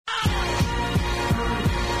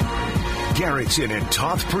Garrettson and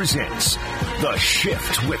Toth presents The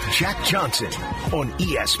Shift with Jack Johnson on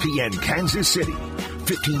ESPN Kansas City,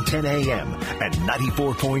 1510 AM and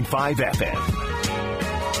 94.5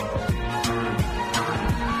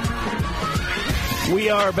 FM. We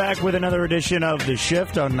are back with another edition of The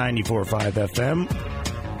Shift on 94.5 FM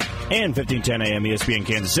and 1510 AM ESPN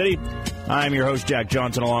Kansas City. I'm your host, Jack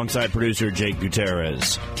Johnson, alongside producer Jake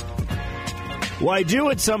Gutierrez. Well, I do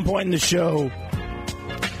at some point in the show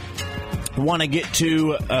want to get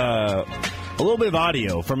to a little bit of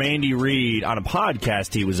audio from Andy Reid on a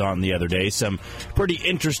podcast he was on the other day. Some pretty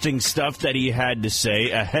interesting stuff that he had to say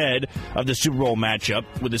ahead of the Super Bowl matchup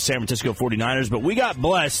with the San Francisco 49ers. But we got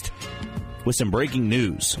blessed with some breaking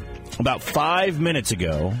news about 5 minutes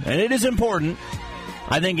ago, and it is important.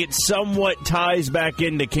 I think it somewhat ties back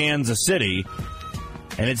into Kansas City,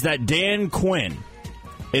 and it's that Dan Quinn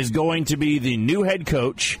is going to be the new head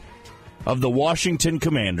coach of the Washington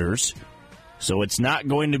Commanders. So it's not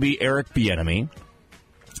going to be Eric Bieniemy.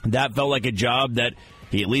 That felt like a job that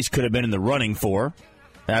he at least could have been in the running for.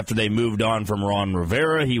 After they moved on from Ron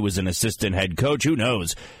Rivera, he was an assistant head coach. Who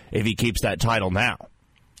knows if he keeps that title now?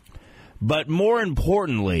 But more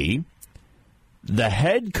importantly, the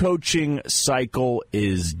head coaching cycle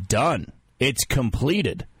is done. It's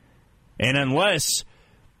completed. And unless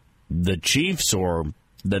the Chiefs or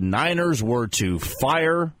the Niners were to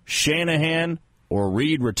fire Shanahan or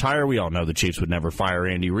Reid retire, we all know the Chiefs would never fire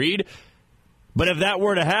Andy Reid. But if that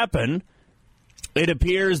were to happen, it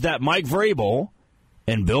appears that Mike Vrabel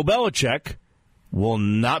and Bill Belichick will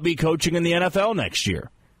not be coaching in the NFL next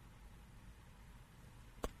year.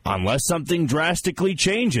 Unless something drastically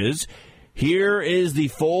changes, here is the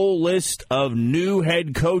full list of new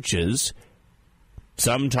head coaches.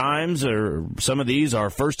 Sometimes, or some of these are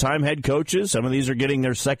first-time head coaches. Some of these are getting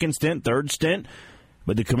their second stint, third stint.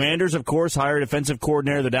 But the Commanders, of course, hired defensive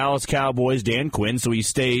coordinator of the Dallas Cowboys, Dan Quinn, so he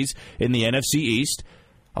stays in the NFC East.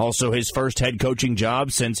 Also his first head coaching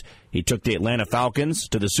job since he took the Atlanta Falcons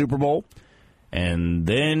to the Super Bowl. And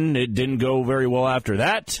then it didn't go very well after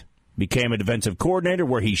that. Became a defensive coordinator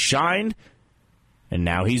where he shined. And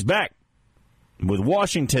now he's back with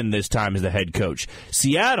Washington this time as the head coach.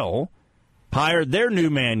 Seattle hired their new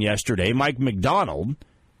man yesterday, Mike Macdonald,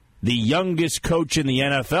 the youngest coach in the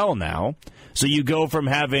NFL now. So you go from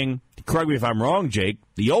having, correct me if I'm wrong, Jake,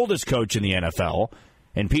 the oldest coach in the NFL,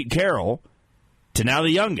 and Pete Carroll, to now the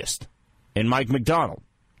youngest, in Mike Macdonald,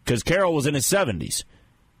 because Carroll was in his 70s.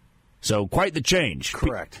 So quite the change.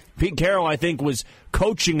 Correct. Pete Carroll, I think, was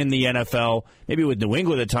coaching in the NFL, maybe with New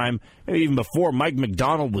England at the time, maybe even before Mike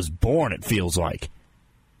Macdonald was born, it feels like.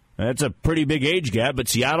 That's a pretty big age gap, but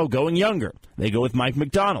Seattle going younger. They go with Mike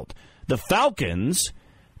Macdonald. The Falcons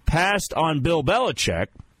passed on Bill Belichick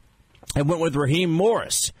and went with Raheem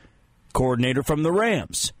Morris, coordinator from the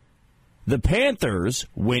Rams. The Panthers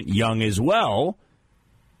went young as well,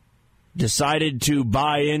 decided to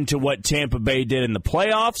buy into what Tampa Bay did in the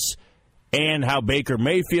playoffs and how Baker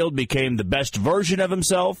Mayfield became the best version of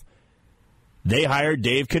himself. They hired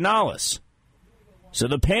Dave Canales. So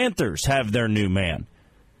the Panthers have their new man.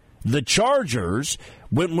 The Chargers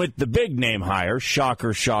went with the big name hire,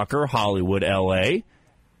 shocker, shocker, Hollywood, L.A.,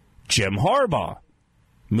 Jim Harbaugh.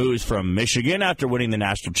 Moves from Michigan after winning the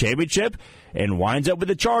national championship and winds up with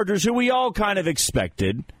the Chargers, who we all kind of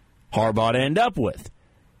expected Harbaugh to end up with.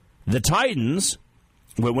 The Titans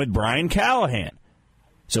went with Brian Callahan.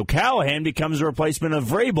 So Callahan becomes a replacement of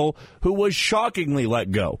Vrabel, who was shockingly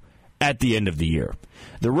let go at the end of the year.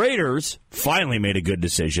 The Raiders finally made a good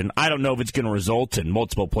decision. I don't know if it's going to result in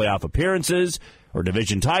multiple playoff appearances or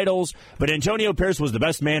division titles, but Antonio Pierce was the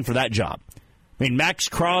best man for that job. I mean, Max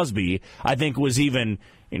Crosby, I think, was even,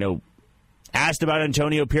 asked about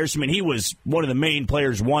Antonio Pierce. I mean, he was one of the main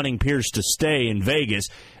players wanting Pierce to stay in Vegas,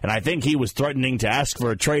 and I think he was threatening to ask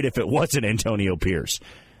for a trade if it wasn't Antonio Pierce.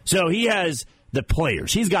 So he has the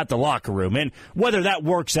players. He's got the locker room, and whether that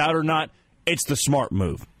works out or not, it's the smart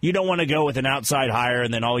move. You don't want to go with an outside hire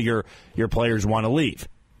and then all your players want to leave,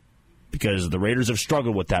 because the Raiders have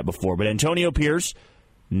struggled with that before. But Antonio Pierce,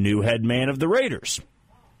 new head man of the Raiders,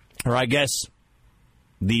 or I guess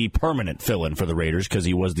the permanent fill-in for the Raiders, because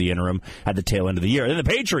he was the interim at the tail end of the year. And then the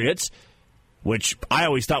Patriots, which I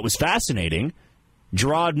always thought was fascinating,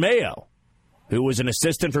 Gerard Mayo, who was an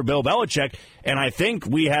assistant for Bill Belichick, and I think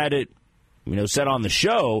we had it, said on the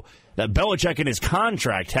show that Belichick in his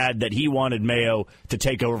contract had that he wanted Mayo to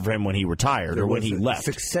take over for him when he retired or when he left.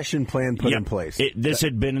 Succession plan put in place. This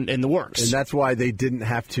had been in the works. And that's why they didn't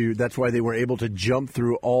have to, that's why they were able to jump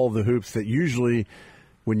through all the hoops that usually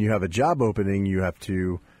when you have a job opening, you have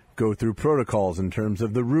to go through protocols in terms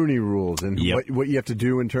of the Rooney rules and what you have to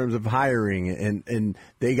do in terms of hiring, and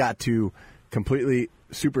they got to completely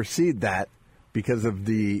supersede that because of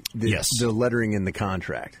the lettering in the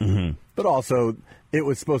contract. Mm-hmm. But also, it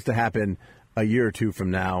was supposed to happen a year or two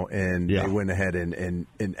from now, and they went ahead and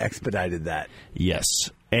expedited that. Yes.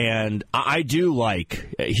 And I do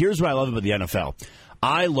here's what I love about the NFL.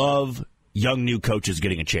 I love young new coaches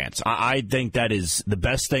getting a chance. I think that is the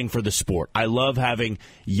best thing for the sport. I love having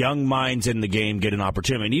young minds in the game get an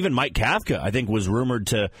opportunity. And even Mike Kafka, I think, was rumored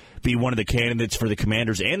to be one of the candidates for the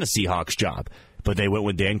Commanders and the Seahawks job. But they went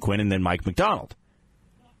with Dan Quinn and then Mike McDonald.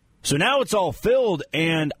 So now it's all filled,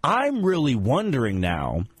 and I'm really wondering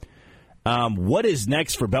now what is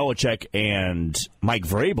next for Belichick and Mike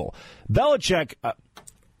Vrabel. Belichick,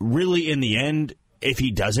 really, in the end, if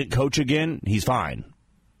he doesn't coach again, he's fine.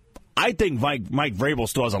 I think Mike Vrabel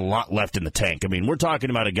still has a lot left in the tank. I mean, we're talking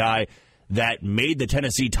about a guy that made the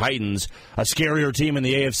Tennessee Titans a scarier team in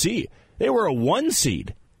the AFC. They were a 1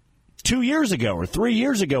 seed 2 years ago or 3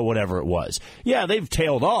 years ago, whatever it was. Yeah, they've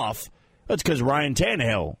tailed off. That's because Ryan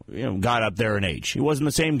Tannehill got up there in age. He wasn't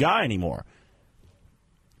the same guy anymore.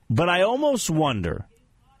 But I almost wonder,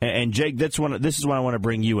 and Jake, this is when I want to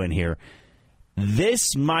bring you in here.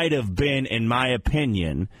 This might have been, in my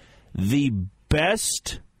opinion, the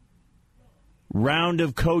best round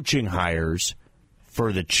of coaching hires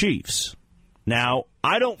for the Chiefs. Now,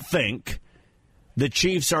 I don't think the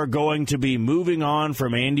Chiefs are going to be moving on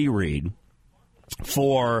from Andy Reid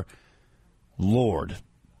for,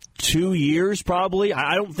 2 years probably.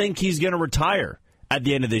 I don't think he's going to retire at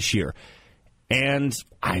the end of this year. And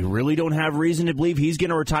I really don't have reason to believe he's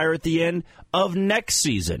going to retire at the end of next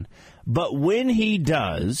season. But when he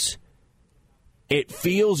does, it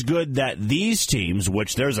feels good that these teams,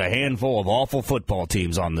 which there's a handful of awful football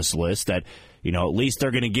teams on this list, that, at least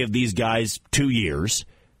they're going to give these guys 2 years.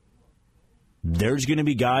 There's going to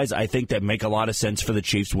be guys, I think, that make a lot of sense for the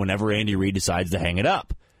Chiefs whenever Andy Reid decides to hang it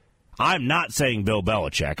up. I'm not saying Bill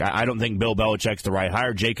Belichick. I don't think Bill Belichick's the right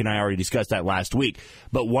hire. Jake and I already discussed that last week.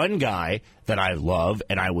 But one guy that I love,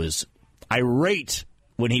 and I was irate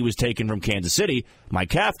when he was taken from Kansas City, Mike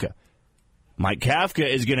Kafka. Mike Kafka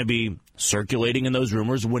is going to be circulating in those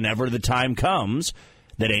rumors whenever the time comes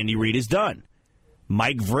that Andy Reid is done.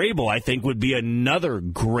 Mike Vrabel, I think, would be another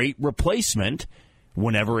great replacement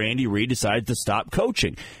whenever Andy Reid decides to stop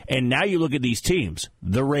coaching. And now you look at these teams,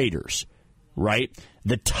 the Raiders, right?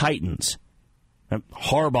 The Titans.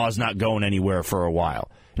 Harbaugh's not going anywhere for a while.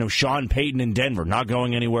 Sean Payton in Denver, not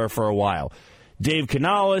going anywhere for a while. Dave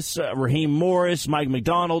Canales, Raheem Morris, Mike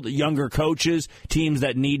McDonald, younger coaches, teams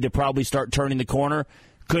that need to probably start turning the corner.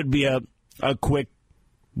 Could be a quick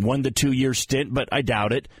 1 to 2 year stint, but I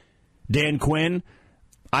doubt it. Dan Quinn,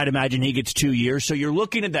 I'd imagine he gets 2 years. So you're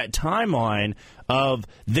looking at that timeline of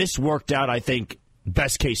this worked out, I think,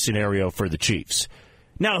 best case scenario for the Chiefs.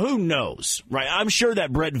 Now, who knows, right? I'm sure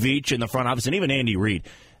that Brett Veach in the front office and even Andy Reid,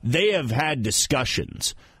 they have had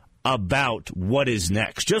discussions about what is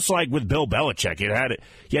next. Just like with Bill Belichick, he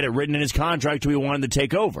had it written in his contract he wanted to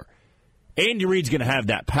take over. Andy Reid's going to have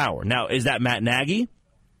that power. Now, is that Matt Nagy?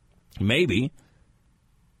 Maybe.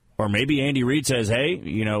 Or maybe Andy Reid says,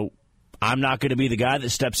 hey, I'm not going to be the guy that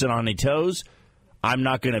steps in on any toes. I'm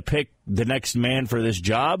not going to pick the next man for this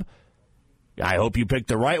job. I hope you pick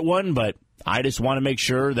the right one, but I just want to make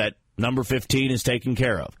sure that number 15 is taken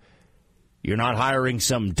care of. You're not hiring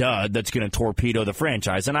some dud that's going to torpedo the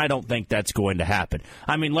franchise, and I don't think that's going to happen.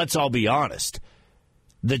 I mean, let's all be honest.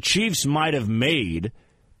 The Chiefs might have made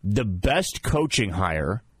the best coaching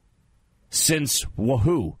hire since,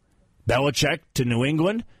 who? Belichick to New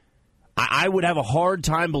England? I would have a hard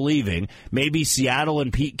time believing maybe Seattle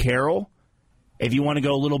and Pete Carroll, if you want to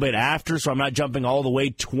go a little bit after, so I'm not jumping all the way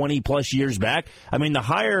 20-plus years back. I mean, the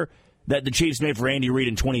hire that the Chiefs made for Andy Reid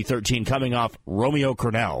in 2013 coming off Romeo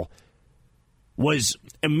Crennel was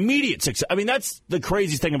immediate success. I mean, that's the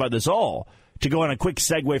craziest thing about this all. To go on a quick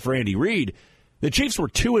segue for Andy Reid, the Chiefs were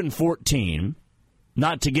 2-14,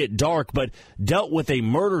 not to get dark, but dealt with a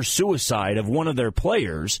murder-suicide of one of their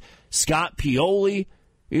players, Scott Pioli.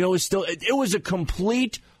 It was a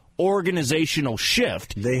complete organizational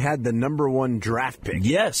shift. They had the number 1 draft pick.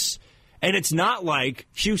 Yes. And it's not like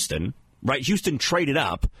Houston, right? Houston traded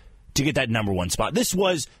up to get that number 1 spot. This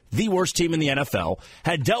was the worst team in the NFL,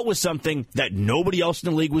 had dealt with something that nobody else in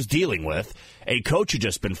the league was dealing with. A coach had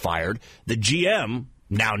just been fired. The GM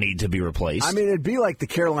now need to be replaced. I mean, it'd be like the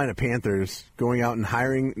Carolina Panthers going out and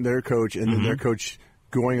hiring their coach and then their coach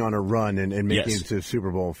going on a run and making it to the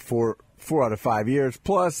Super Bowl 4 out of 5 years.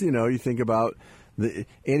 Plus, you think about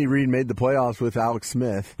Andy Reid made the playoffs with Alex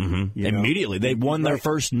Smith. Mm-hmm. Immediately. They won their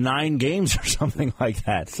first 9 games or something like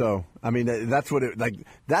that. So, I mean, that's where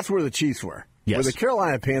the Chiefs were. Yes. Where the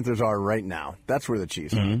Carolina Panthers are right now. That's where the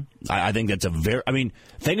Chiefs are. I think that's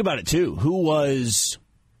think about it, too. Who was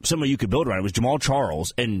somebody you could build around? It was Jamal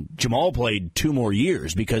Charles, and Jamal played 2 more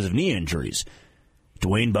years because of knee injuries.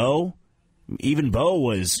 Dwayne Bowe, even Bowe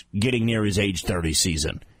was getting near his age 30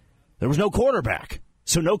 season. There was no quarterback.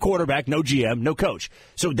 So no quarterback, no GM, no coach.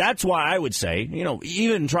 So that's why I would say,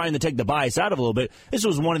 even trying to take the bias out of a little bit, this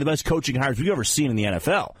was one of the best coaching hires we've ever seen in the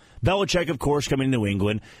NFL. Belichick, of course, coming to New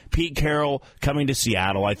England. Pete Carroll coming to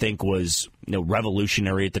Seattle, I think, was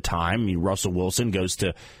revolutionary at the time. Russell Wilson goes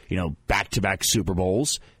to back-to-back Super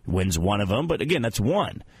Bowls, wins one of them. But again, that's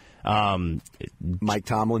one. Mike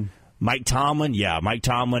Tomlin. Mike Tomlin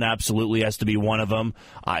absolutely has to be one of them.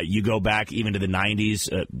 You go back even to the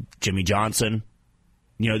 90s, Jimmy Johnson.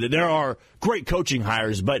 There are great coaching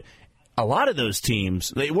hires, but a lot of those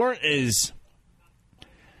teams, they weren't as,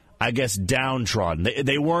 I guess, downtrodden.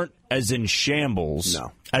 They weren't as in shambles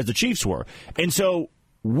as the Chiefs were. And so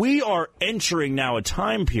we are entering now a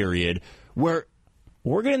time period where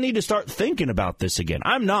we're going to need to start thinking about this again.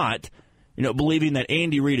 I'm not, believing that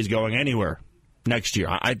Andy Reid is going anywhere next year.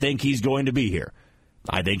 I think he's going to be here.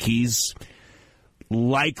 I think he's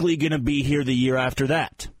likely going to be here the year after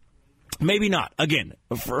that. Maybe not. Again,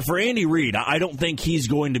 for Andy Reid, I don't think he's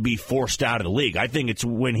going to be forced out of the league. I think it's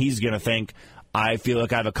when he's going to think, I feel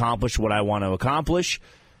like I've accomplished what I want to accomplish.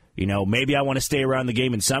 Maybe I want to stay around the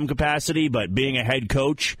game in some capacity, but being a head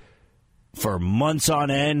coach for months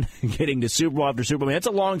on end, getting to Super Bowl after Super Bowl, that's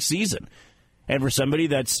a long season. And for somebody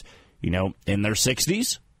that's, in their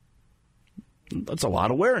 60s, that's a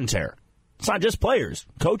lot of wear and tear. It's not just players,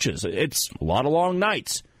 coaches. It's a lot of long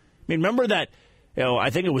nights. Remember that, I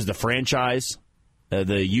think it was the franchise, the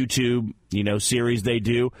YouTube, series they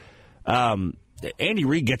do. Andy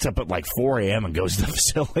Reid gets up at like 4 a.m. and goes to the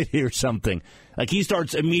facility or something. Like he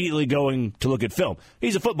starts immediately going to look at film.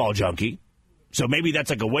 He's a football junkie. So maybe that's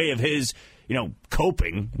like a way of his,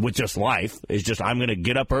 coping with just life. Is just, I'm going to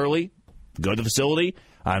get up early, go to the facility.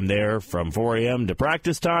 I'm there from 4 a.m. to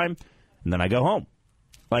practice time, and then I go home.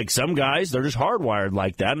 Like some guys, they're just hardwired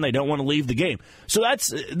like that, and they don't want to leave the game. So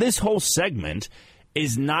this whole segment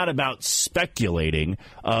is not about speculating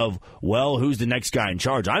of, well, who's the next guy in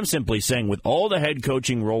charge. I'm simply saying with all the head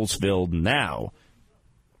coaching roles filled now,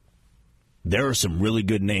 there are some really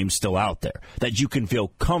good names still out there that you can feel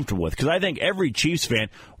comfortable with. Because I think every Chiefs fan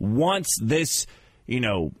wants this,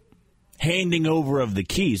 handing over of the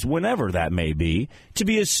keys, whenever that may be, to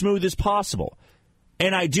be as smooth as possible.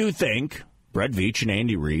 And I do think Brett Veach and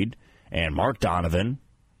Andy Reid and Mark Donovan,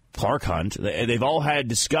 Clark Hunt, they've all had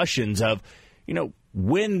discussions of,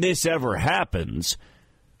 when this ever happens,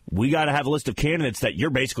 we got to have a list of candidates that you're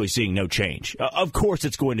basically seeing no change. Of course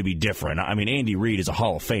it's going to be different. Andy Reid is a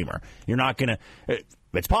Hall of Famer. You're not going to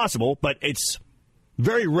 – it's possible, but it's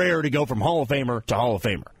very rare to go from Hall of Famer to Hall of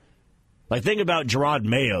Famer. Like, think about Gerard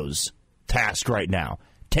Mayo's task right now.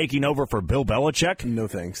 Taking over for Bill Belichick? No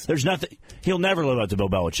thanks. There's nothing. He'll never live up to Bill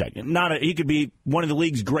Belichick. He could be one of the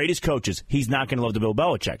league's greatest coaches. He's not going to live up to Bill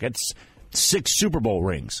Belichick. It's 6 Super Bowl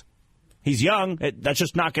rings. He's young. That's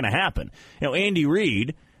just not going to happen. Andy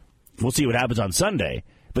Reid, we'll see what happens on Sunday.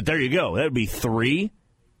 But there you go. That would be 3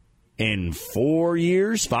 in 4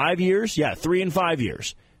 years, 5 years. Yeah, 3 in 5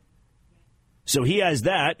 years. So he has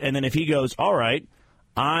that, and then if he goes, all right,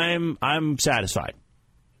 I'm satisfied.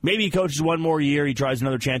 Maybe he coaches one more year, he tries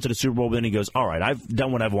another chance at a Super Bowl, but then he goes, all right, I've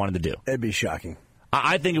done what I've wanted to do. It'd be shocking.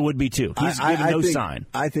 I think it would be, too. He's given no sign.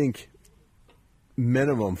 I think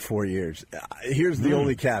minimum 4 years. Here's the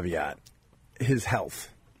only caveat. His health.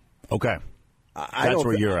 Okay. That's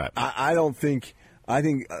where you're at. I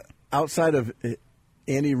think outside of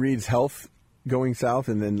Andy Reid's health going south,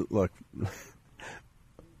 and then, look,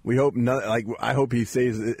 we hope I hope he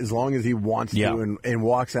stays as long as he wants to and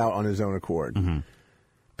walks out on his own accord. Mm-hmm.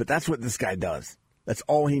 But that's what this guy does. That's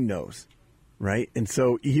all he knows, right? And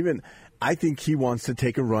so I think he wants to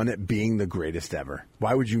take a run at being the greatest ever.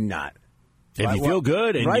 Why would you not? If you feel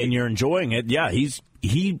good and you're enjoying it,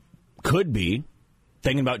 he could be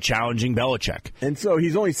thinking about challenging Belichick. And so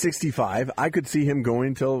he's only 65. I could see him going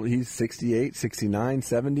until he's 68, 69,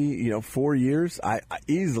 70, 4 years. I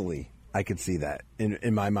easily could see that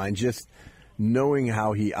in my mind, just knowing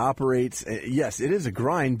how he operates. Yes, it is a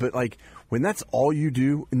grind, but when that's all you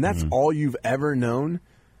do and that's all you've ever known,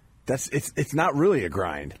 it's not really a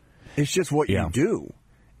grind. It's just what you do.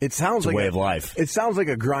 It sounds like a way of life. It sounds like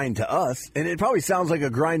a grind to us, and it probably sounds like a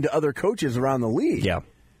grind to other coaches around the league. Yeah.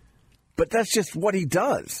 But that's just what he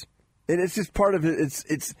does. It's just part of it.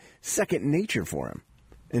 It's second nature for him.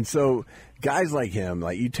 And so guys like him,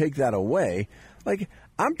 like you take that away, like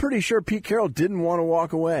I'm pretty sure Pete Carroll didn't want to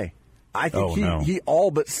walk away. I think he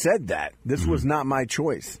all but said that. This was not my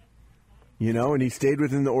choice. You know, and he stayed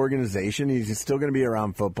within the organization. He's still going to be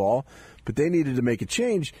around football, but they needed to make a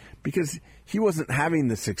change because he wasn't having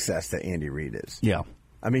the success that Andy Reid is. Yeah.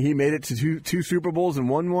 I mean, he made it to two Super Bowls and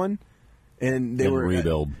won one. And they were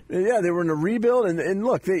rebuild. Yeah, they were in a rebuild, and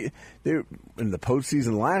look, they in the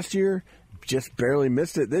postseason last year, just barely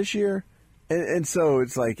missed it this year, and so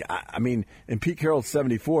it's like I mean, and Pete Carroll's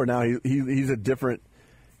 74 now. He's a different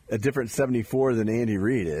 74 than Andy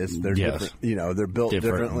Reid is. They're different, you know. They're built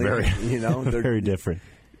differently. They're very different.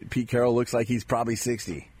 Pete Carroll looks like he's probably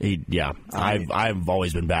 60. I've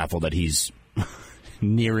always been baffled that he's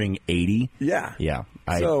nearing 80. Yeah.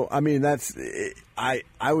 So I mean, that's I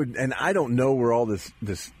would, and I don't know where all this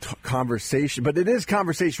conversation, but it is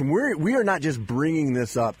conversation. We are not just bringing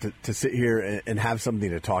this up to sit here and have something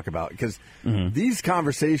to talk about because these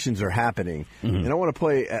conversations are happening. And I want to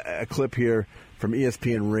play a clip here from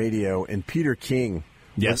ESPN Radio, and Peter King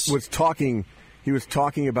was talking. He was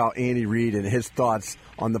talking about Andy Reid and his thoughts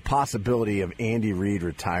on the possibility of Andy Reid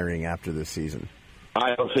retiring after this season.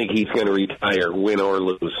 I don't think he's going to retire, win or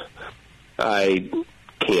lose. I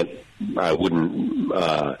wouldn't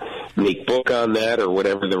make book on that or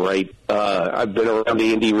whatever the right. I've been around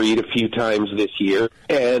Andy Reid a few times this year,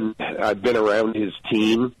 and I've been around his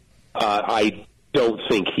team. I don't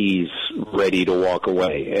think he's ready to walk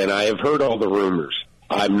away, and I have heard all the rumors.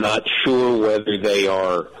 I'm not sure whether they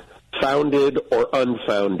are founded or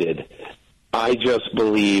unfounded. I just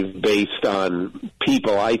believe, based on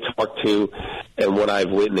people I talk to and what I've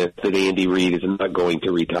witnessed, that Andy Reid is not going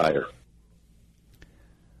to retire.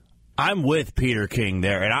 I'm with Peter King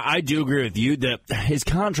there, and I do agree with you that his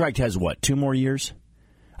contract has, 2 more years?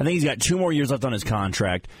 I think he's got 2 more years left on his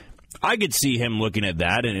contract. I could see him looking at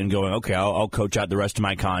that and going, okay, I'll coach out the rest of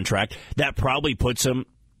my contract. That probably puts him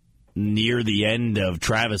near the end of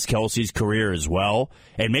Travis Kelce's career as well,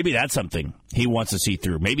 and maybe that's something he wants to see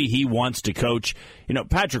through. Maybe he wants to coach,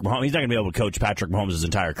 Patrick Mahomes. He's not going to be able to coach Patrick Mahomes'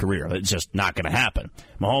 entire career. It's just not going to happen.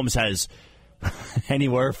 Mahomes has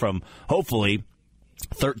anywhere from, hopefully,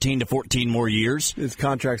 13 to 14 more years. His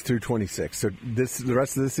contract's through 26, so the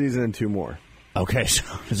rest of the season and 2 more. Okay,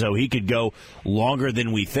 so he could go longer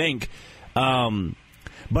than we think.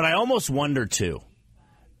 But I almost wonder, too,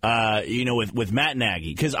 with Matt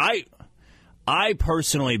Nagy, because I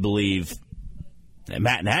personally believe that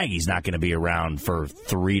Matt Nagy's not going to be around for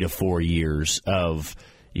 3 to 4 years of,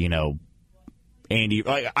 Andy.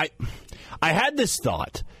 I had this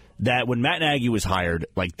thought that when Matt Nagy was hired,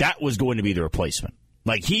 that was going to be the replacement.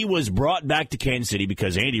 He was brought back to Kansas City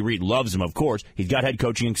because Andy Reid loves him, of course. He's got head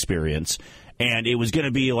coaching experience. And it was going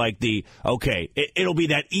to be it'll be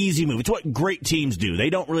that easy move. It's what great teams do.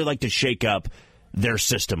 They don't really like to shake up their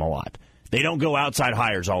system a lot. They don't go outside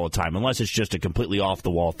hires all the time unless it's just a completely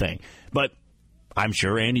off-the-wall thing. But I'm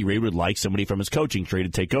sure Andy Reid would like somebody from his coaching tree to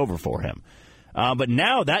take over for him. But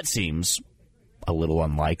now that seems a little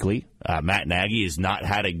unlikely. Matt Nagy has not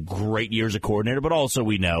had a great year as a coordinator, but also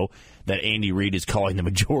we know that Andy Reid is calling the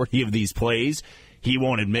majority of these plays. He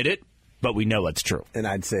won't admit it, but we know that's true. And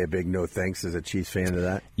I'd say a big no thanks as a Chiefs fan to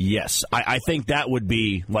that. Yes. I think that would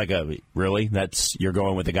be really? You're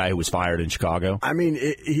going with the guy who was fired in Chicago? I mean,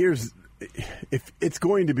 if it's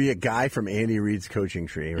going to be a guy from Andy Reid's coaching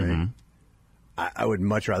tree, right? Mm-hmm. I would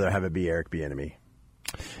much rather have it be Eric Bieniemy.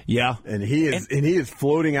 Yeah, and he is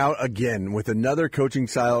floating out again with another coaching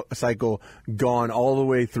cycle gone all the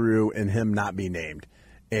way through, and him not be named.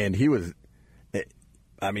 And he was,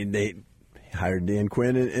 they hired Dan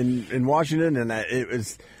Quinn in Washington, and it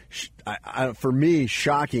was for me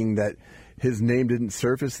shocking that his name didn't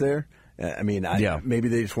surface there. Maybe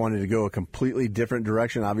they just wanted to go a completely different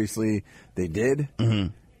direction. Obviously, they did,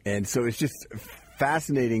 and so it's just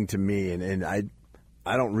fascinating to me, and I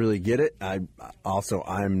don't really get it.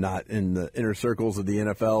 I'm not in the inner circles of the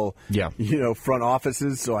NFL, front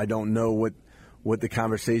offices, so I don't know what the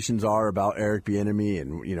conversations are about Eric Bieniemy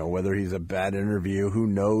and whether he's a bad interview. Who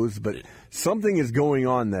knows? But something is going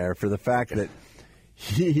on there for the fact that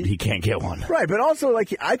he can't get one, right? But also,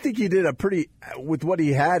 I think he did with what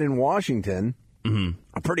he had in Washington,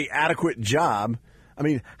 a pretty adequate job. I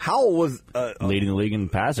mean, Howell was leading the league in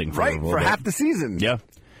passing for half the season. Yeah.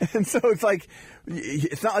 And so it's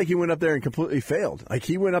not like he went up there and completely failed.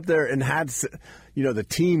 He went up there and had, the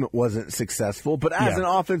team wasn't successful. But as an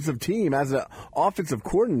offensive team, as an offensive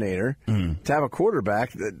coordinator, to have a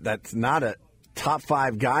quarterback that's not a top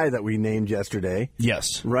 5 guy that we named yesterday.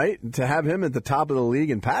 Yes. Right? To have him at the top of the league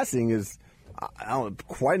in passing is,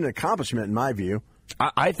 quite an accomplishment in my view.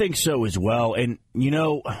 I think so as well. And,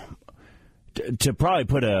 to probably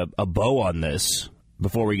put a bow on this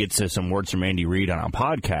before we get to some words from Andy Reid on our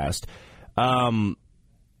podcast,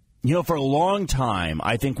 for a long time,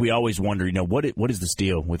 I think we always wonder, what is this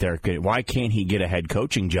deal with Eric? Why can't he get a head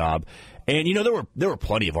coaching job? And, there were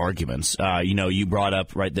plenty of arguments. You brought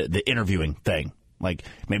up, right, the interviewing thing. Like,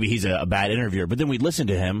 maybe he's a bad interviewer. But then we listened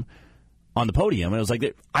to him on the podium, and it was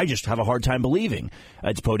like, I just have a hard time believing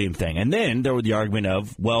it's a podium thing. And then there was the argument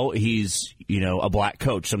of, well, he's, a black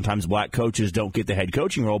coach. Sometimes black coaches don't get the head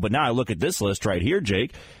coaching role. But now I look at this list right here,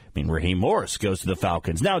 Jake. Raheem Morris goes to the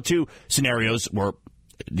Falcons. Now, two scenarios where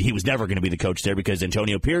he was never going to be the coach there because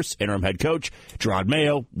Antonio Pierce, interim head coach, Gerard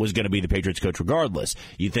Mayo was going to be the Patriots coach regardless.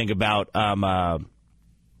 You think about D'Amico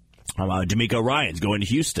Ryans going to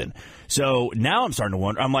Houston. So now I'm starting to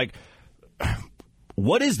wonder. I'm like,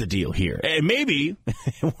 what is the deal here? And maybe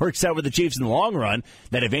it works out with the Chiefs in the long run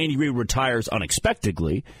that if Andy Reid retires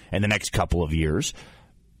unexpectedly in the next couple of years,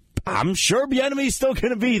 I'm sure Bieniemy's still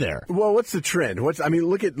going to be there. Well, what's the trend?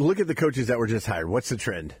 Look at the coaches that were just hired. What's the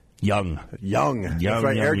trend? Young. That's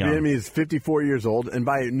right. Eric Bieniemy is 54 years old, and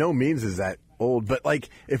by no means is that old. But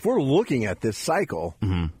if we're looking at this cycle,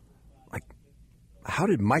 how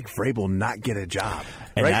did Mike Vrabel not get a job?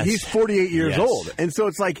 Right? He's 48 years old. And so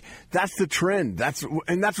it's that's the trend. That's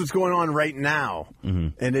what's going on right now.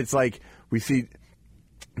 Mm-hmm. And it's we see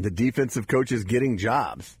the defensive coaches getting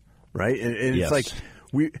jobs, right? And it's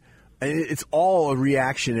it's all a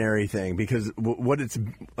reactionary thing because what it's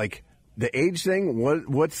the age thing,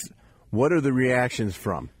 what are the reactions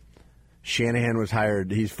from? Shanahan was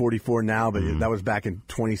hired. He's 44 now, but that was back in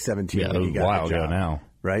 2017 when he got a while the job, ago now.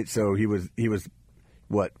 Right? So he was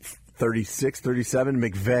what, 36, 37?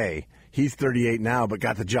 McVay, he's 38 now, but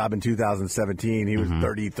got the job in 2017. He was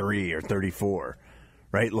 33 or 34,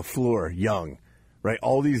 right? LaFleur, young, right?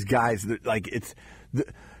 All these guys, it's the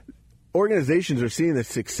organizations are seeing the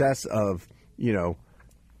success of,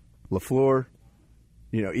 LaFleur,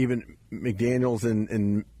 even McDaniels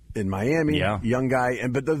in Miami, young guy,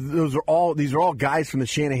 but these are all guys from the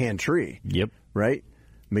Shanahan tree. Yep. Right?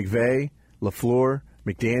 McVay, LaFleur,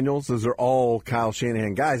 McDaniels, those are all Kyle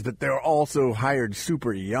Shanahan guys, but they're also hired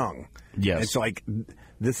super young. Yes. And so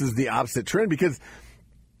this is the opposite trend because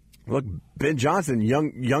look, Ben Johnson,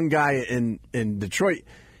 young guy in Detroit,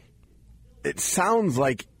 it sounds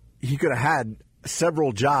like he could have had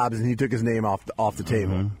several jobs and he took his name off the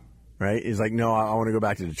table. Mm-hmm. Right? He's like, no, I want to go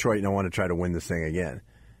back to Detroit and I want to try to win this thing again.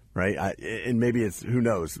 Right? And maybe it's, who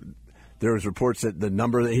knows? There was reports that the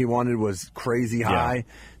number that he wanted was crazy high. Yeah.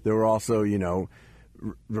 There were also,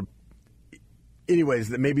 anyways,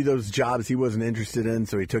 that maybe those jobs he wasn't interested in,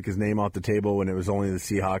 so he took his name off the table when it was only the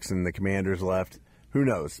Seahawks and the Commanders left. Who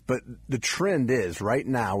knows? But the trend is right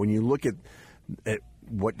now, when you look at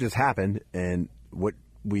what just happened and what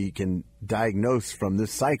we can diagnose from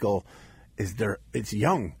this cycle, it's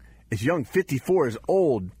young. It's young. 54 is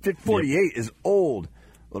old. 48 is old,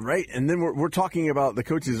 right? And then we're talking about the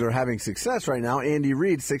coaches that are having success right now. Andy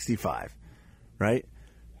Reid, 65, right?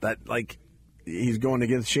 That he's going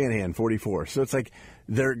against Shanahan, 44. So it's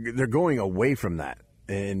they're going away from that.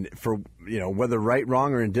 And for whether right,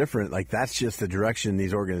 wrong, or indifferent, that's just the direction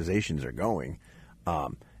these organizations are going.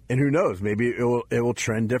 And who knows? Maybe it will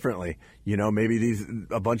trend differently. Maybe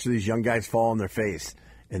a bunch of these young guys fall on their face.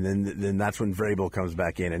 And then that's when Vrabel comes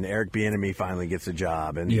back in, and Eric Bieniemy finally gets a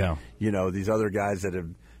job, and these other guys that have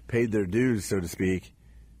paid their dues, so to speak,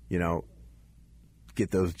 get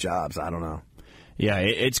those jobs. I don't know. Yeah,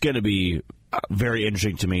 it's going to be very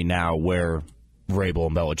interesting to me now where Vrabel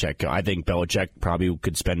and Belichick go. I think Belichick probably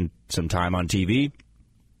could spend some time on TV,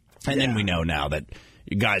 and then we know now that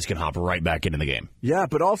guys can hop right back into the game. Yeah,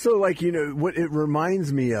 but also what it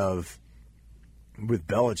reminds me of with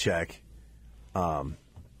Belichick.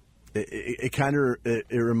 It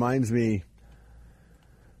reminds me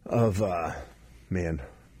of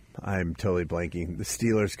I'm totally blanking, the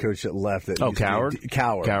Steelers coach that left.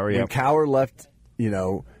 Cowher. Yeah. When Cowher left,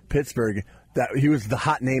 Pittsburgh, that he was the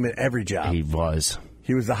hot name at every job. He was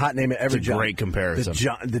the hot name at every job. Great comparison.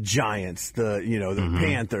 The Giants, the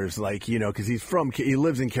Panthers, because he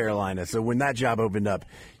lives in Carolina. So when that job opened up,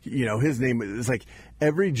 his name is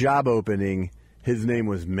every job opening, his name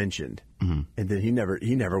was mentioned. Mm-hmm. And then he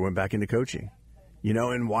never went back into coaching,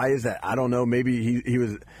 and why is that? I don't know. Maybe he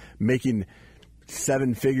was making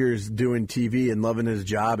 7 figures doing TV and loving his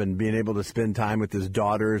job and being able to spend time with his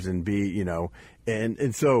daughters and be,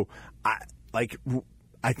 and so I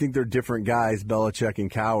think they're different guys, Belichick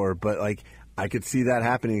and Cowher, but I could see that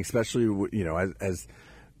happening, especially, as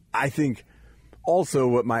I think Also,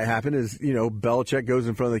 what might happen is, Belichick goes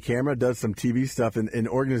in front of the camera, does some TV stuff, and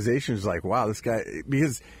organizations like, wow, this guy,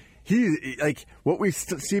 because he, like, what we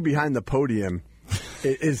see behind the podium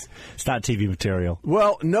is... It's not TV material.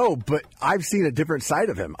 Well, no, but I've seen a different side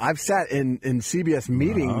of him. I've sat in CBS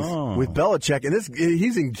meetings with Belichick, and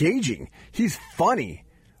he's engaging. He's funny.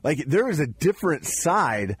 Like, there is a different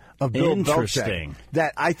side of Bill Belichick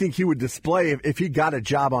that I think he would display if he got a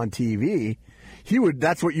job on TV.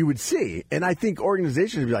 That's what you would see. And I think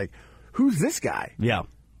organizations would be like, who's this guy? Yeah.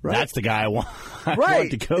 Right? That's the guy I want,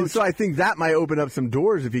 to coach. And so I think that might open up some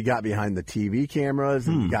doors if he got behind the TV cameras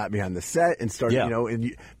and got behind the set and started,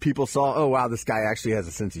 and people saw, oh, wow, this guy actually has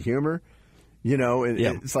a sense of humor.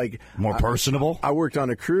 It's like more personable. I worked on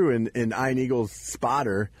a crew in Iron Eagle's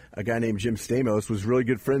spotter. A guy named Jim Stamos was really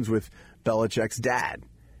good friends with Belichick's dad.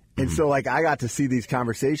 And so, like, I got to see these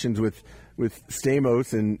conversations with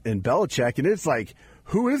Stamos and Belichick, and it's like,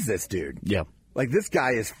 who is this dude? Yeah. Like, this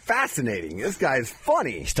guy is fascinating. This guy is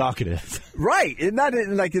funny. He's talkative. Right. And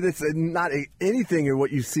it's not anything in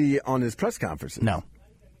what you see on his press conferences. No.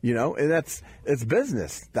 And it's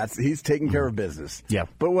business. He's taking care of business. Yeah.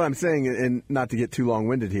 But what I'm saying, and not to get too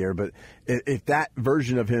long-winded here, but if that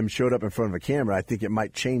version of him showed up in front of a camera, I think it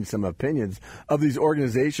might change some opinions of these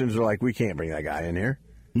organizations who are like, we can't bring that guy in here.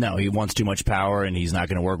 No, he wants too much power, and he's not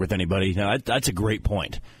going to work with anybody. No, that's a great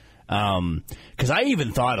point. Because I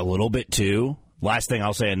even thought a little bit, too. Last thing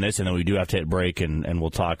I'll say in this, and then we do have to hit break, and we'll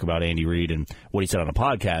talk about Andy Reid and what he said on a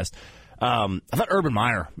podcast. I thought Urban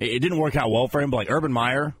Meyer, it didn't work out well for him, but like Urban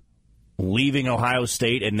Meyer leaving Ohio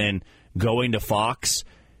State and then going to Fox,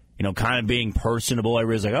 kind of being personable.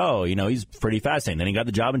 Everybody's like, oh, he's pretty fascinating. Then he got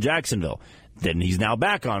the job in Jacksonville. Then he's now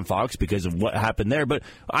back on Fox because of what happened there. But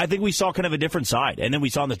I think we saw kind of a different side. And then we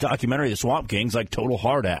saw in the documentary, the Swamp Kings, like total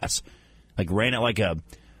hard ass. Like ran it like a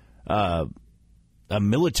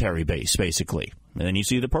military base, basically. And then you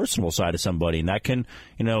see the personal side of somebody, and that can,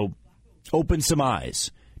 open some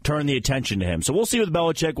eyes, turn the attention to him. So we'll see with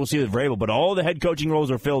Belichick, we'll see with Vrabel, but all the head coaching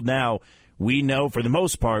roles are filled now. We know, for the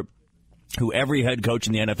most part, who every head coach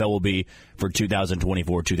in the NFL will be for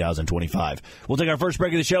 2024-2025. We'll take our first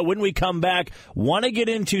break of the show. When we come back, want to get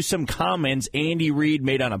into some comments Andy Reid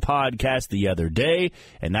made on a podcast the other day,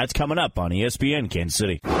 and that's coming up on ESPN Kansas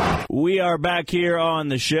City. We are back here on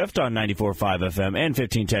The Shift on 94.5 FM and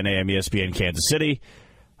 1510 AM ESPN Kansas City.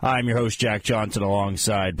 I'm your host, Jack Johnson,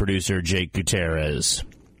 alongside producer Jake Gutierrez.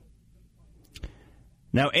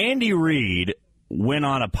 Now, Andy Reid went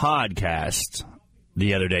on a podcast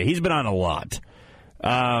the other day. He's been on a lot.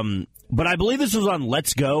 But I believe this was on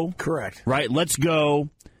Let's Go. Correct. Right, Let's Go.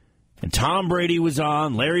 And Tom Brady was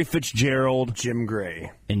on, Larry Fitzgerald. Jim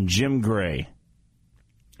Gray. And Jim Gray.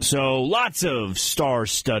 So lots of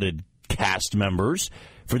star-studded cast members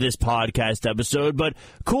for this podcast episode. But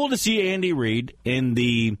cool to see Andy Reid in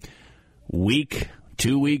the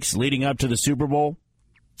 2 weeks leading up to the Super Bowl.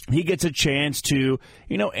 He gets a chance to,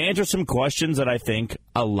 answer some questions that I think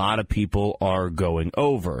a lot of people are going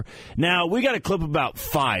over. Now, we got a clip about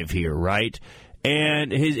 5 here, right?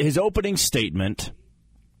 And his opening statement,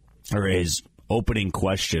 or his opening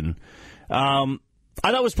question, I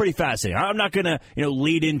thought was pretty fascinating. I'm not going to,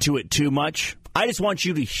 lead into it too much. I just want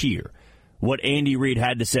you to hear what Andy Reid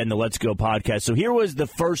had to say in the Let's Go podcast. So here was the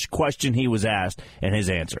first question he was asked and his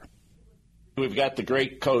answer. We've got the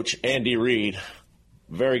great coach, Andy Reid.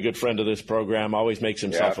 Very good friend of this program, always makes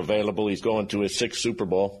himself available. He's going to his 6th Super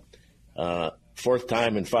Bowl, 4th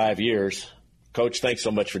time in 5 years. Coach, thanks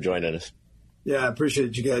so much for joining us. Yeah, I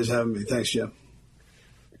appreciate you guys having me. Thanks, Jim.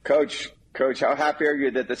 Coach, how happy are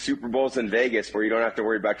you that the Super Bowl's in Vegas where you don't have to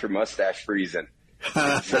worry about your mustache freezing?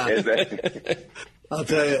 I'll tell you. But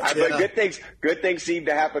good things seem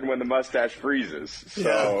to happen when the mustache freezes.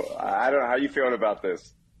 So I don't know. How are you feeling about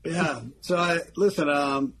this? Yeah. So,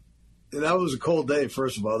 that was a cold day,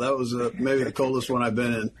 first of all. That was maybe the coldest one I've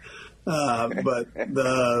been in. But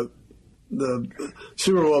the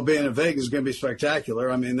Super Bowl being in Vegas is going to be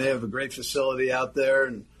spectacular. I mean, they have a great facility out there,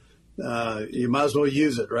 and you might as well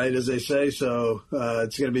use it, right, as they say. So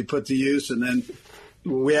it's going to be put to use. And then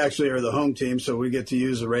we actually are the home team, so we get to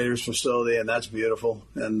use the Raiders facility, and that's beautiful.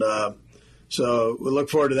 And so we look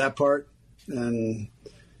forward to that part. And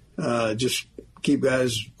just keep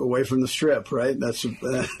guys away from the strip, right? That's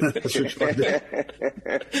what's fun.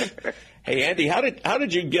 Hey, Andy, how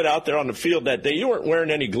did you get out there on the field that day? You weren't wearing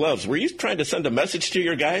any gloves. Were you trying to send a message to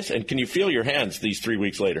your guys? And can you feel your hands these 3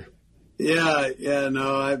 weeks later? Yeah,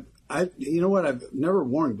 no, I you know what? I've never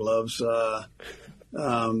worn gloves at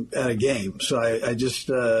a game, so I just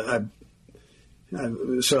I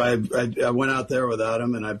went out there without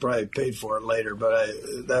them, and I probably paid for it later.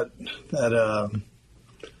 But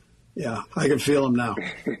Yeah, I can feel them now.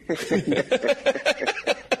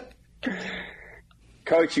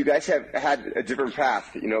 Coach, you guys have had a different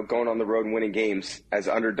path, going on the road and winning games as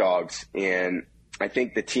underdogs. And I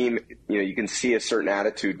think the team, you can see a certain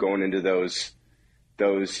attitude going into those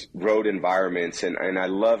road environments. And I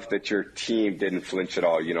love that your team didn't flinch at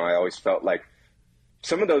all. I always felt like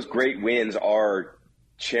some of those great wins are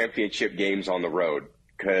championship games on the road,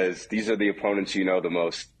 because these are the opponents the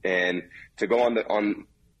most. And to go on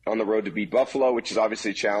the road to beat Buffalo, which is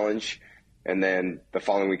obviously a challenge, and then the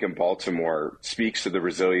following week in Baltimore speaks to the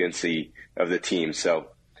resiliency of the team. So,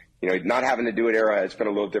 not having to do it, Arrowhead, it's been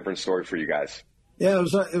a little different story for you guys. Yeah,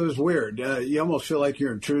 it was weird. You almost feel like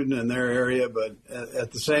you're intruding in their area, but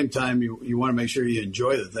at the same time, you want to make sure you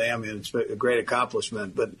enjoy the thing. I mean, it's a great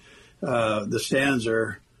accomplishment, but the stands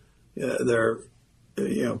are they're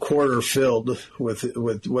quarter filled with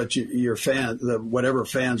what your whatever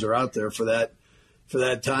fans are out there for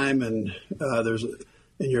that time, and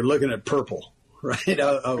you're looking at purple. Right,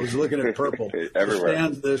 I was looking at purple. Everywhere.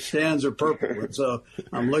 The stands are purple, and so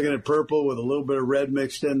I'm looking at purple with a little bit of red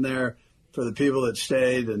mixed in there for the people that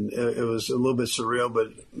stayed, and it was a little bit surreal.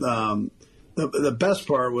 But the best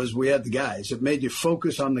part was we had the guys. It made you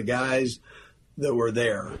focus on the guys that were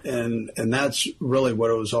there, and that's really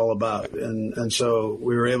what it was all about. And so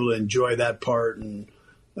we were able to enjoy that part and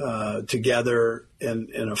together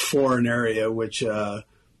in a foreign area, which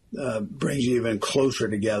brings you even closer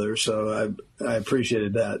together. So I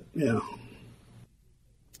appreciated that.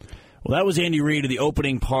 Well, that was Andy Reid of the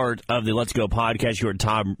opening part of the Let's Go podcast. You heard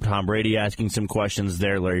Tom Brady asking some questions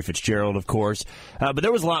there, Larry Fitzgerald, of course. But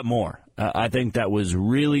there was a lot more. I think that was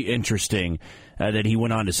really interesting that he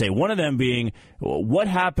went on to say. One of them being, what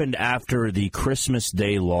happened after the Christmas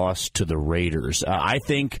Day loss to the Raiders? I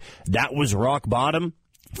think that was rock bottom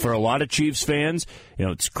for a lot of Chiefs fans.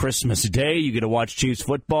 It's Christmas Day. You get to watch Chiefs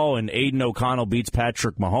football, and Aiden O'Connell beats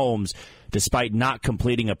Patrick Mahomes despite not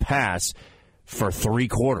completing a pass for 3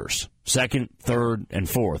 quarters, second, third, and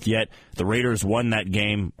fourth. Yet the Raiders won that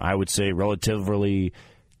game, I would say, relatively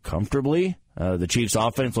comfortably. The Chiefs'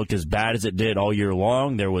 offense looked as bad as it did all year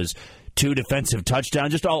long. There was 2 defensive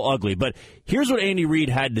touchdowns, just all ugly. But here's what Andy Reid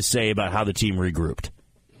had to say about how the team regrouped.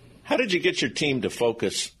 How did you get your team to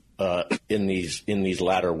focus in these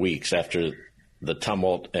latter weeks after the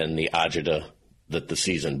tumult and the agita that the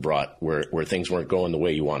season brought, where things weren't going the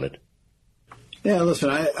way you wanted? Yeah, listen,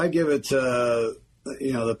 I give it to,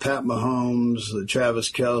 the Pat Mahomes, the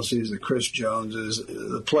Travis Kelce's, the Chris Joneses,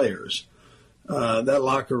 the players. That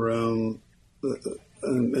locker room,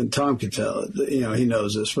 and Tom can tell it, he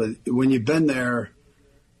knows this, but when you've been there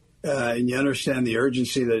and you understand the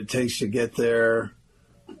urgency that it takes to get there,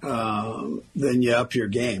 then you up your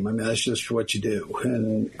game. I mean, that's just what you do.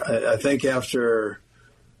 And I think after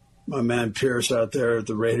my man Pierce out there at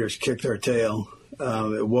the Raiders kicked our tail,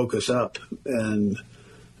 it woke us up and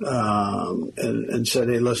said,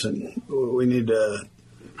 "Hey, listen, we need to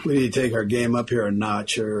take our game up here a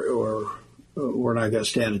notch, or we're not going to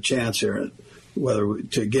stand a chance here, whether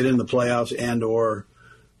to get in the playoffs and or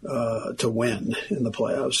to win in the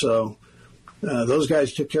playoffs." So those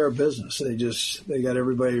guys took care of business. They got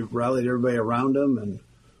rallied everybody around them,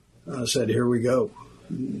 and said, "Here we go."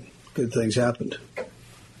 And good things happened.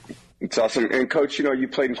 It's awesome. And, Coach, you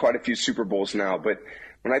played in quite a few Super Bowls now, but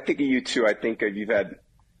when I think of you two, I think of you've had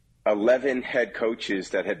 11 head coaches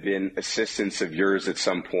that have been assistants of yours at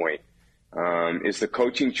some point. Is the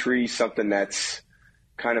coaching tree something that's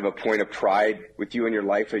kind of a point of pride with you in your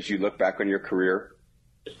life as you look back on your career?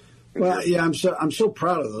 Well, yeah, I'm so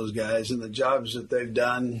proud of those guys and the jobs that they've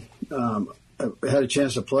done. I had a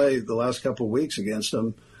chance to play the last couple of weeks against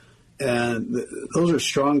them. And those are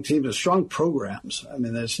strong teams and strong programs. I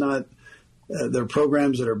mean, it's not they're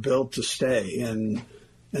programs that are built to stay. And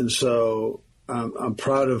so I'm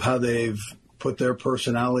proud of how they've put their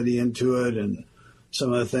personality into it and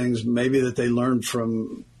some of the things maybe that they learned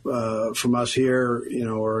from us here,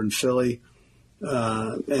 or in Philly.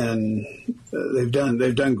 And they've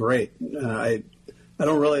done great. I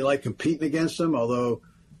don't really like competing against them, although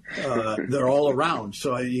they're all around.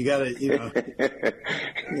 So you got to,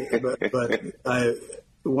 but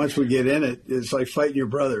once we get in it, it's like fighting your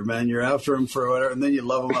brother, man. You're after him for whatever, and then you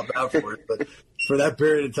love him up afterward. But for that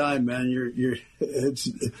period of time, man, it's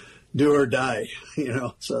do or die,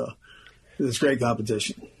 So it's great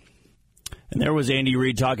competition. And there was Andy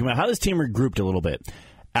Reid talking about how this team regrouped a little bit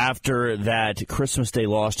after that Christmas Day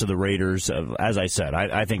loss to the Raiders. As I said,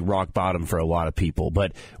 I think rock bottom for a lot of people.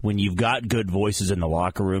 But when you've got good voices in the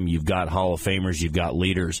locker room, you've got Hall of Famers, you've got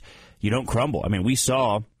leaders, you don't crumble. I mean, we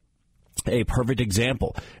saw a perfect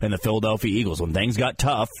example in the Philadelphia Eagles. When things got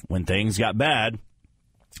tough, when things got bad,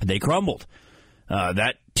 they crumbled.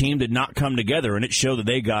 That team did not come together, and it showed that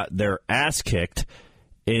they got their ass kicked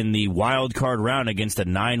in the wild card round against a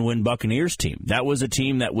 9-win Buccaneers team. That was a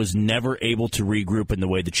team that was never able to regroup in the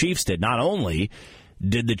way the Chiefs did. Not only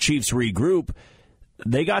did the Chiefs regroup,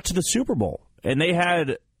 they got to the Super Bowl. And they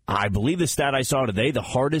had, I believe the stat I saw today, the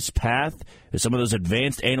hardest path to some of those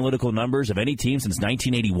advanced analytical numbers of any team since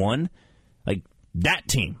 1981. Like, that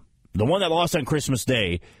team, the one that lost on Christmas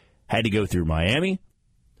Day, had to go through Miami,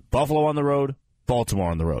 Buffalo on the road,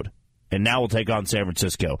 Baltimore on the road. And now we'll take on San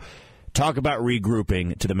Francisco. Talk about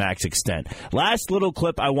regrouping to the max extent. Last little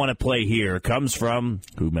clip I want to play here comes from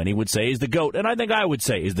who many would say is the GOAT, and I think I would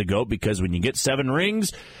say is the GOAT, because when you get 7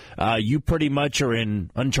 rings, you pretty much are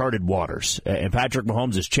in uncharted waters. And Patrick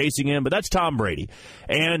Mahomes is chasing him, but that's Tom Brady.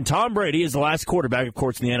 And Tom Brady is the last quarterback, of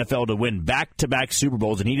course, in the NFL to win back-to-back Super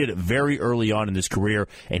Bowls, and he did it very early on in his career,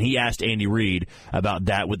 and he asked Andy Reid about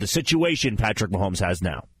that with the situation Patrick Mahomes has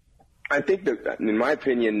now. I think that, in my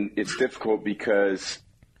opinion, it's difficult because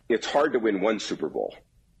it's hard to win one Super Bowl.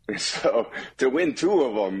 So to win 2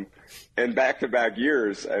 of them in back-to-back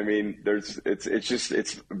years, I mean,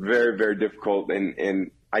 it's very, very difficult.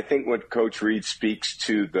 And I think when Coach Reid speaks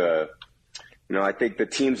to I think the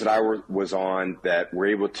teams that I was on that were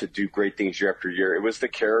able to do great things year after year, it was the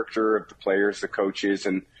character of the players, the coaches,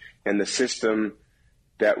 and the system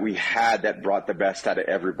that we had that brought the best out of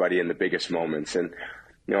everybody in the biggest moments. And,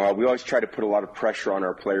 we always try to put a lot of pressure on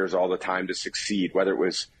our players all the time to succeed, whether it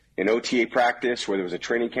was an OTA practice, whether it was a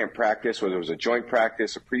training camp practice, whether it was a joint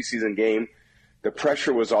practice, a preseason game. The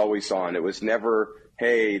pressure was always on. It was never,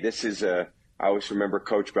 hey, I always remember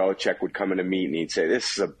Coach Belichick would come in a meeting and he'd say,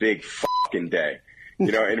 this is a big fucking day.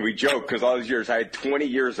 And we joke because all those years, I had 20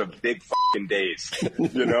 years of big fucking days,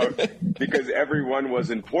 because everyone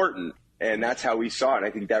was important. And that's how we saw it.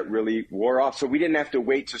 I think that really wore off. So we didn't have to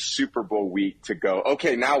wait to Super Bowl week to go,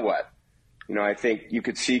 okay, now what? I think you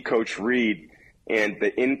could see Coach Reid and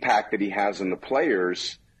the impact that he has on the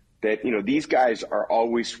players, that, these guys are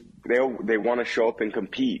always, they want to show up and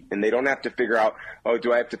compete, and they don't have to figure out, oh,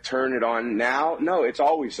 do I have to turn it on now? No, it's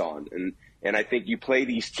always on. And I think you play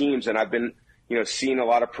these teams, and I've been, seeing a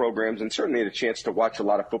lot of programs, and certainly had a chance to watch a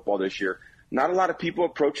lot of football this year. Not a lot of people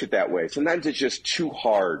approach it that way. Sometimes it's just too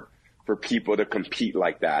hard for people to compete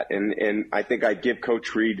like that. And I think I give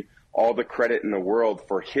Coach Reid all the credit in the world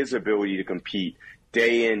for his ability to compete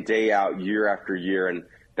day in, day out, year after year. And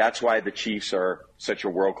that's why the Chiefs are such a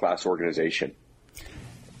world-class organization.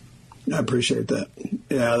 I appreciate that.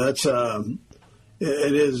 Yeah, that's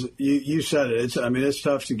it is. You said it. It's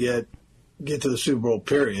tough to get to the Super Bowl,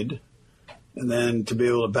 period, and then to be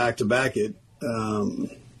able to back-to-back it.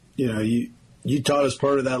 You taught us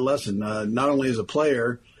part of that lesson, not only as a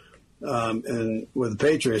player and with the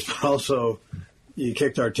Patriots, but also you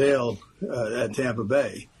kicked our tail at Tampa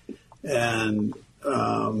Bay. And,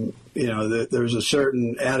 there's a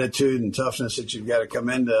certain attitude and toughness that you've got to come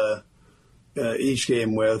into each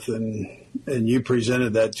game with, and you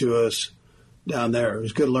presented that to us down there. It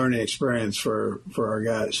was a good learning experience for our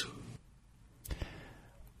guys.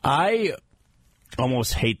 I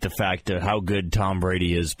almost hate the fact of how good Tom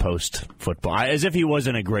Brady is post-football, as if he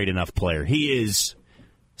wasn't a great enough player. He is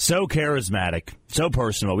so charismatic, so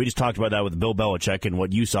personal. We just talked about that with Bill Belichick and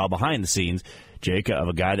what you saw behind the scenes, Jake, of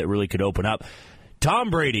a guy that really could open up. Tom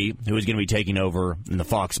Brady, who is going to be taking over in the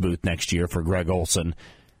Fox booth next year for Greg Olsen,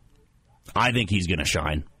 I think he's going to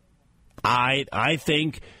shine. I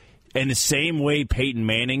think in the same way Peyton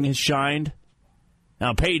Manning has shined.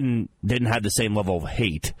 Now, Peyton didn't have the same level of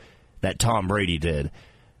hate that Tom Brady did,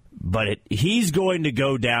 but he's going to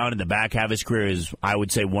go down in the back half of his career as, I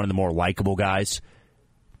would say, one of the more likable guys.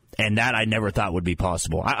 And that I never thought would be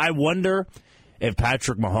possible. I wonder if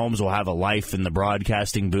Patrick Mahomes will have a life in the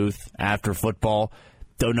broadcasting booth after football.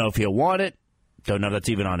 Don't know if he'll want it. Don't know if that's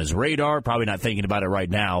even on his radar. Probably not thinking about it right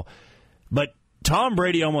now. But Tom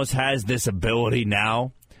Brady almost has this ability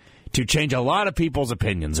now to change a lot of people's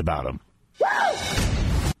opinions about him.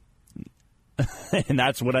 And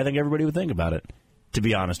that's what I think everybody would think about it, to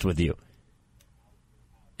be honest with you.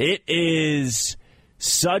 It is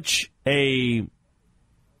such a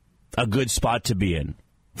good spot to be in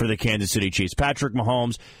for the Kansas City Chiefs. Patrick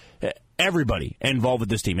Mahomes, everybody involved with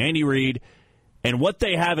this team, Andy Reid, and what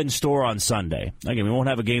they have in store on Sunday. Again, we won't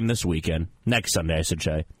have a game this weekend. Next Sunday, I should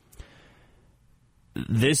say.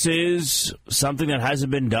 This is something that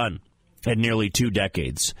hasn't been done in nearly 2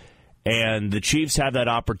 decades. And the Chiefs have that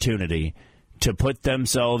opportunity to put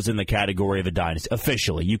themselves in the category of a dynasty.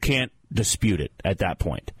 Officially, you can't dispute it at that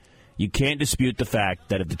point. You can't dispute the fact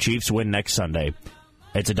that if the Chiefs win next Sunday,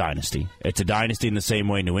 it's a dynasty. It's a dynasty in the same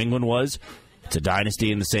way New England was. It's a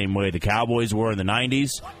dynasty in the same way the Cowboys were in the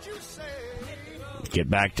 90s. Get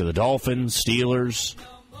back to the Dolphins, Steelers.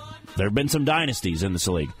 There have been some dynasties in this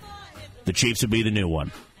league. The Chiefs would be the new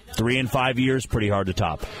one. 3 and 5 years, pretty hard to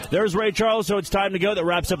top. There's Ray Charles, so it's time to go. That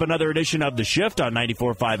wraps up another edition of The Shift on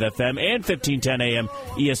 94.5 FM and 1510 AM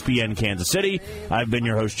ESPN Kansas City. I've been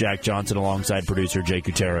your host, Jack Johnson, alongside producer Jay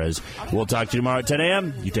Gutierrez. We'll talk to you tomorrow at 10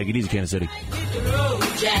 a.m. You take it easy, Kansas City.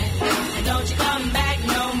 Don't you come back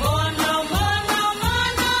no more.